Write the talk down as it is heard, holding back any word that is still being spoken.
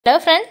Hello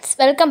friends,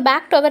 welcome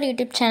back to our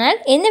YouTube channel.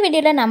 In this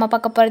video, we will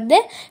talk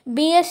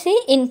BSc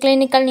in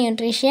Clinical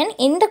Nutrition.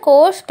 In the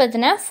course,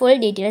 full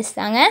details.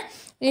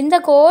 In the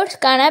course,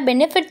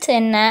 benefits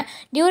enna,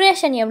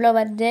 duration evlo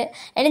varudhu,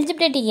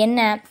 eligibility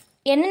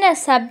enna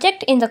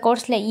subject in the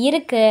course la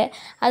irukku,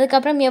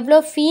 adukapram evlo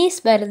fees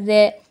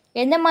varudhu,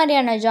 எந்த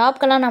மாதிரியான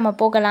ஜாப்க்கெல்லாம் நம்ம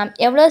போகலாம்,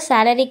 எவ்வளோ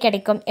salary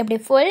கிடைக்கும், இப்படி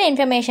full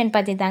information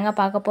பற்றி தாங்க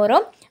பார்க்க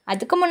போகிறோம்.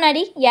 அதுக்கு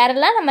முன்னாடி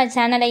யாரெல்லாம் நம்ம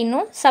சேனலை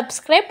இன்னும்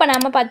சப்ஸ்கிரைப்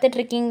பண்ணாமல்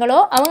பார்த்துட்ருக்கீங்களோ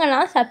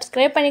அவங்கெல்லாம்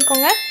சப்ஸ்கிரைப்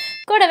பண்ணிக்கோங்க.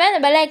 கூடவே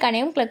அந்த பெல்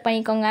ஐக்கானையும் கிளிக்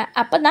பண்ணிக்கோங்க.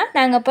 அப்போ தான்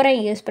நாங்கள் போகிற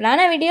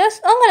யூஸ்ஃபுல்லான வீடியோஸ்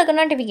உங்களுக்கு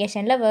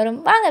நோட்டிஃபிகேஷனில்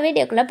வரும். வாங்க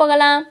வீடியோக்குள்ளே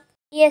போகலாம்.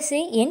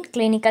 பிஎஸ்சி இன்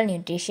கிளினிக்கல்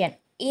நியூட்ரிஷன்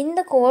இந்த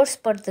கோர்ஸ்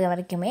பொறுத்த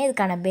வரைக்குமே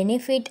இதுக்கான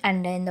பெனிஃபிட்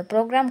அண்டு இந்த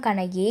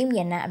ப்ரோக்ராம்க்கான எய்ம்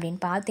என்ன அப்படின்னு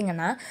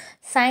பார்த்தீங்கன்னா,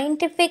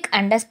 சயின்டிஃபிக்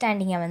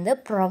அண்டர்ஸ்டாண்டிங்கை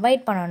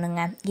ப்ரொவைட்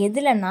பண்ணணுங்க.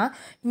 எதுலன்னா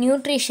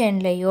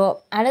நியூட்ரிஷன்லேயோ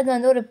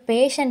அல்லது ஒரு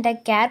பேஷண்ட்டை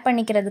கேர்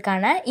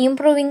பண்ணிக்கிறதுக்கான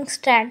இம்ப்ரூவிங்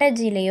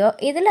ஸ்ட்ராட்டஜிலேயோ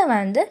இதில்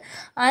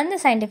அந்த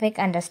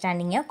சயின்டிஃபிக்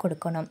அண்டர்ஸ்டாண்டிங்கை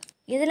கொடுக்கணும்.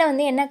 இதில்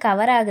என்ன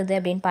கவர் ஆகுது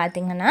அப்படின்னு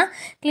பார்த்தீங்கன்னா,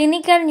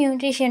 கிளினிக்கல்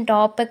நியூட்ரிஷன்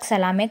டாபிக்ஸ்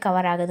எல்லாமே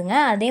கவர் ஆகுதுங்க.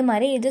 அதே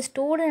மாதிரி இது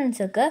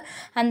ஸ்டூடெண்ட்ஸுக்கு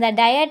அந்த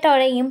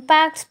டயட்டோட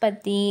இம்பேக்ட்ஸ்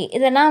பற்றி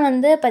இதெல்லாம்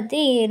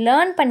பற்றி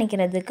லேர்ன்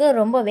பண்ணிக்கிறதுக்கு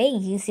ரொம்பவே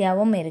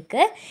ஈஸியாகவும்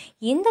இருக்குது.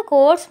 இந்த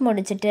கோர்ஸ்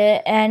முடிச்சுட்டு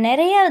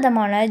நிறைய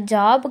விதமான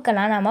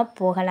ஜாபுக்கெல்லாம் நம்ம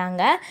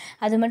போகலாங்க.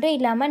 அது மட்டும்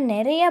இல்லாமல்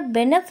நிறைய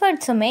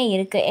பெனிஃபிட்ஸுமே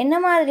இருக்குது. என்ன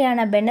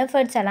மாதிரியான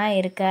பெனிஃபிட்ஸ் எல்லாம்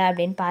இருக்குது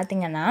அப்படின்னு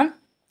பார்த்தீங்கன்னா,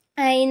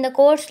 இந்த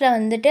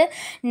கோர்ஸில்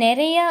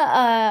நிறைய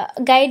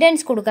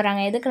கைடன்ஸ்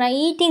கொடுக்குறாங்க. எதுக்குன்னா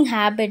ஈட்டிங்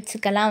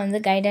ஹேபிட்ஸுக்கெல்லாம்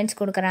கைடன்ஸ்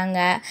கொடுக்குறாங்க.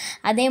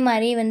 அதே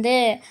மாதிரி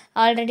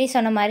ஆல்ரெடி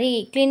சொன்ன மாதிரி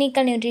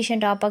கிளினிக்கல்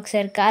நியூட்ரிஷன் டாபிக்ஸ்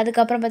இருக்குது.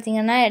 அதுக்கப்புறம்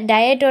பார்த்திங்கன்னா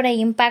டயட்டோட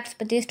இம்பேக்ட்ஸ்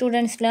பற்றி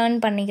ஸ்டூடெண்ட்ஸ் லேர்ன்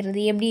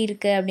பண்ணிக்கிறது எப்படி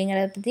இருக்குது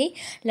அப்படிங்கிறத பற்றி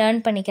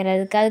லேர்ன்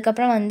பண்ணிக்கிறதுக்கு,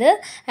 அதுக்கப்புறம்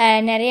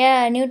நிறைய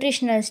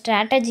நியூட்ரிஷனல்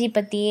ஸ்ட்ராட்டஜி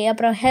பற்றி,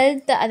 அப்புறம்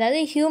ஹெல்த்,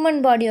 அதாவது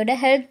ஹியூமன் பாடியோட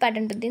ஹெல்த்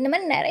பேட்டர்ன் பற்றி, இந்த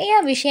மாதிரி நிறையா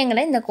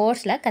விஷயங்களை இந்த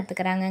கோர்ஸில்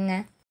கற்றுக்குறாங்கங்க.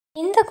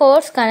 இந்த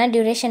கோர்ஸ்க்கான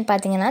டியூரேஷன்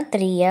பார்த்திங்கன்னா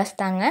 3 இயர்ஸ்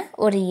தாங்க.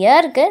 ஒரு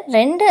இயருக்கு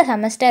 2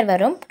 செமஸ்டர்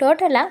வரும்.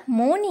 டோட்டலாக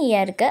 3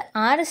 இயருக்கு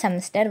 6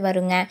 செமஸ்டர்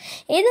வருங்க.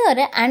 இது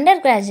ஒரு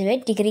அண்டர்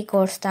கிராஜுவேட் டிகிரி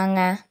கோர்ஸ்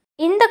தாங்க.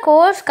 இந்த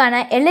கோர்ஸ்க்கான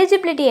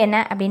எலிஜிபிலிட்டி என்ன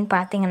அப்படின்னு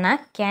பார்த்தீங்கன்னா,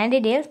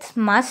 கேண்டிடேட்ஸ்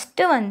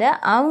மஸ்ட்டு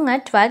அவங்க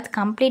 12th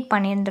கம்ப்ளீட்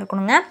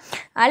பண்ணியிருந்துருக்கணுங்க,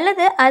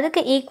 அல்லது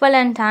அதுக்கு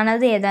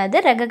ஈக்குவலண்ட்டானது ஏதாவது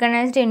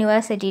ரெகக்னைஸ்டு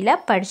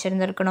யூனிவர்சிட்டியில்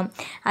படிச்சிருந்துருக்கணும்.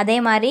 அதே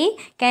மாதிரி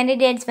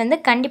கேண்டிடேட்ஸ்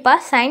கண்டிப்பாக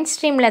சயின்ஸ்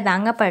ஸ்ட்ரீமில்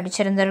தாங்க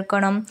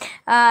படிச்சிருந்துருக்கணும்.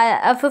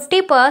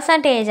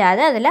 50%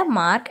 அதில்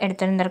மார்க்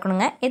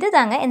எடுத்துருந்துருக்கணுங்க. இது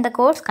தாங்க இந்த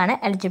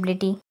கோர்ஸ்க்கான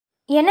எலிஜிபிலிட்டி.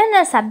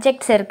 என்னென்ன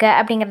சப்ஜெக்ட்ஸ் இருக்குது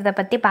அப்படிங்கிறத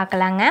பற்றி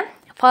பார்க்கலாங்க.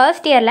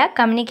 ஃபர்ஸ்ட் இயரில்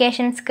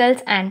communication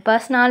skills and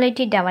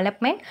personality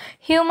development,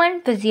 human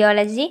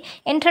physiology,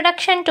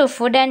 introduction to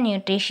food and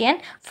nutrition,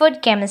 food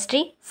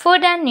chemistry,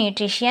 food and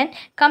nutrition,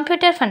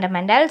 computer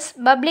fundamentals,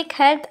 public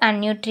health and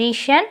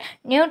nutrition,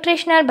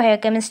 nutritional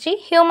biochemistry,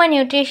 human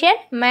nutrition,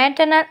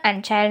 maternal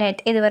and child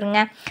health இது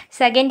வருங்க.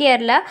 Second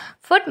இயரில்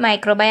food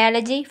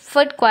microbiology,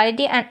 food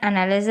quality and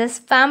analysis,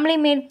 family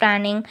meal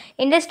planning,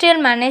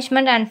 industrial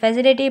management and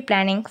facility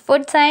planning,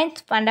 food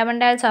science,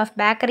 fundamentals of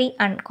bakery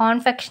and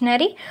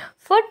confectionery,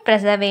 food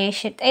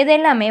preservation இது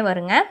எல்லாமே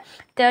வருங்க.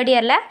 Third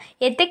இயரில்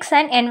ethics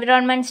and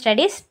environment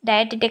studies,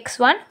 dietetics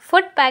 1,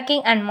 food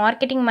packing and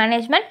marketing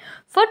management,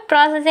 food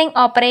processing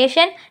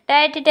operation,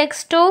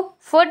 dietetics 2,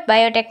 food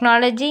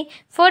biotechnology,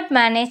 food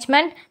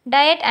management,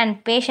 diet and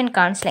patient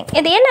counselling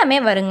இது எல்லாமே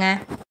வருங்க.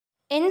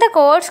 இந்த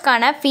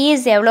கோர்ஸ்க்கான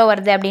fees எவ்வளோ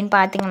வருது அப்படின்னு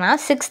பார்த்தீங்கன்னா,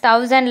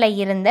 6,000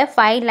 இருந்து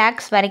 5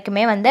 lakhs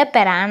வரைக்குமே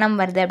பெர் ஆனம்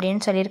வருது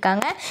அப்படின்னு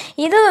சொல்லியிருக்காங்க.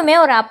 இதுவுமே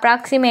ஒரு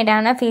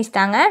அப்ராக்சிமேட்டான ஃபீஸ்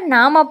தாங்க.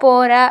 நாம்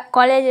போகிற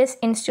காலேஜஸ்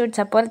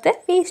இன்ஸ்டியூட்ஸை பொறுத்து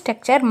ஃபீஸ்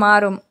ஸ்ட்ரக்சர்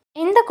மாறும்.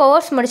 இந்த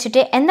கோர்ஸ்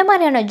முடிச்சுட்டு எந்த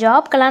மாதிரியான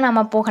ஜாப்க்கெல்லாம்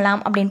நம்ம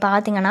போகலாம் அப்படின்னு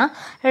பார்த்தீங்கன்னா,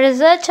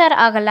 ரிசர்ச்சர்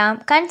ஆகலாம்,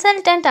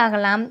 கன்சல்டன்ட்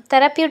ஆகலாம்,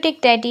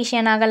 தெரப்யூட்டிக்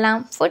டயட்டீஷியன்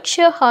ஆகலாம், ஃபுட்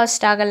ஷோ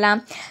ஹாஸ்ட்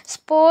ஆகலாம்,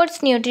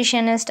 ஸ்போர்ட்ஸ்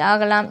நியூட்ரிஷனிஸ்ட்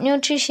ஆகலாம்,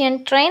 நியூட்ரிஷன்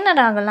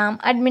ட்ரெயினர் ஆகலாம்,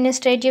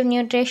 அட்மினிஸ்ட்ரேட்டிவ்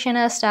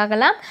நியூட்ரிஷனிஸ்ட்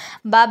ஆகலாம்,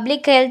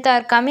 public health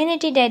R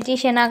community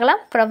dietician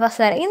ஆகலாம்,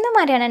 ப்ரொஃபஸர் இந்த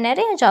மாதிரியான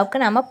நிறைய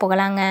ஜாப்க்கு நம்ம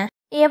போகலாங்க.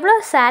 எவ்வளோ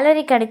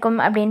சேலரி கிடைக்கும்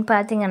அப்படின்னு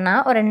பார்த்தீங்கன்னா,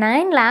 ஒரு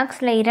 9 lakhs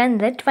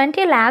இருந்து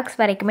 20 lakhs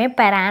வரைக்குமே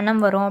பெர்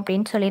ஆனம் வரும்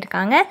அப்படின்னு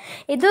சொல்லியிருக்காங்க.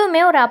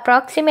 இதுவுமே ஒரு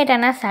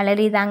அப்ராக்சிமேட்டான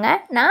சேலரி தாங்க.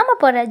 நாம்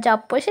போகிற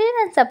ஜாப்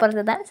பொசிஷன்ஸை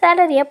பொறுத்து தான்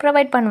சேலரியை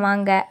ப்ரொவைட்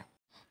பண்ணுவாங்க.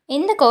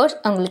 இந்த கோர்ஸ்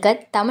உங்களுக்கு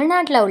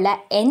தமிழ்நாட்டில் உள்ள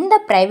எந்த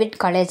ப்ரைவேட்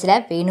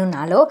காலேஜில்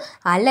வேணும்னாலோ,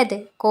 அல்லது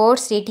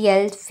course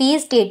details,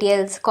 fees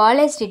details,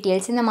 college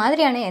details இந்த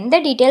மாதிரியான எந்த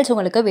டீட்டெயில்ஸ்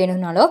உங்களுக்கு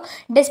வேணும்னாலோ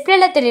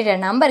டிஸ்பிளேல தெரிகிற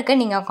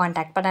நம்பருக்கு நீங்கள்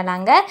காண்டாக்ட்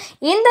பண்ணலாங்க.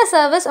 இந்த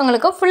சர்வீஸ்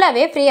உங்களுக்கு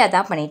ஃபுல்லாகவே ஃப்ரீயாக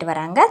தான் பண்ணிட்டு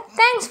வராங்க.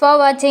 தேங்க்ஸ்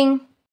ஃபார் வாட்சிங்.